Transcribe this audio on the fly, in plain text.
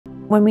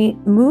when we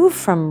move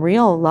from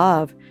real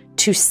love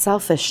to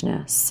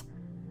selfishness,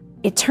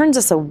 it turns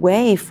us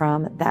away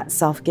from that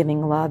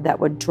self-giving love that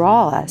would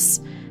draw us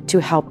to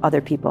help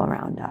other people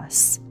around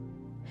us.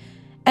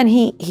 And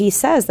he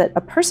says that a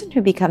person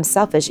who becomes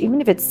selfish,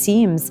 even if it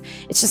seems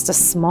it's just a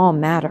small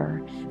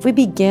matter, if we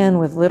begin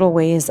with little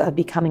ways of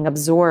becoming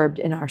absorbed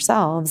in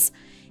ourselves,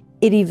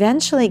 it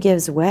eventually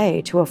gives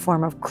way to a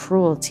form of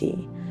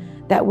cruelty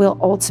that will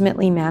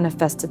ultimately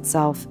manifest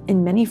itself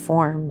in many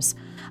forms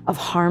of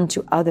harm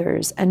to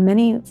others and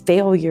many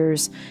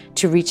failures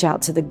to reach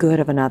out to the good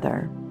of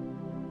another.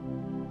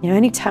 You know,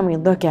 anytime we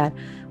look at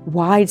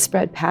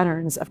widespread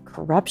patterns of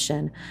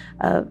corruption,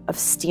 of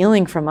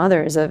stealing from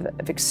others, of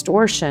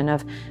extortion,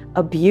 of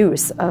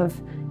abuse,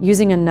 of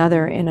using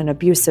another in an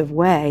abusive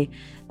way,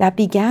 that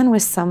began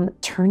with some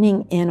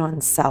turning in on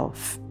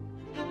self.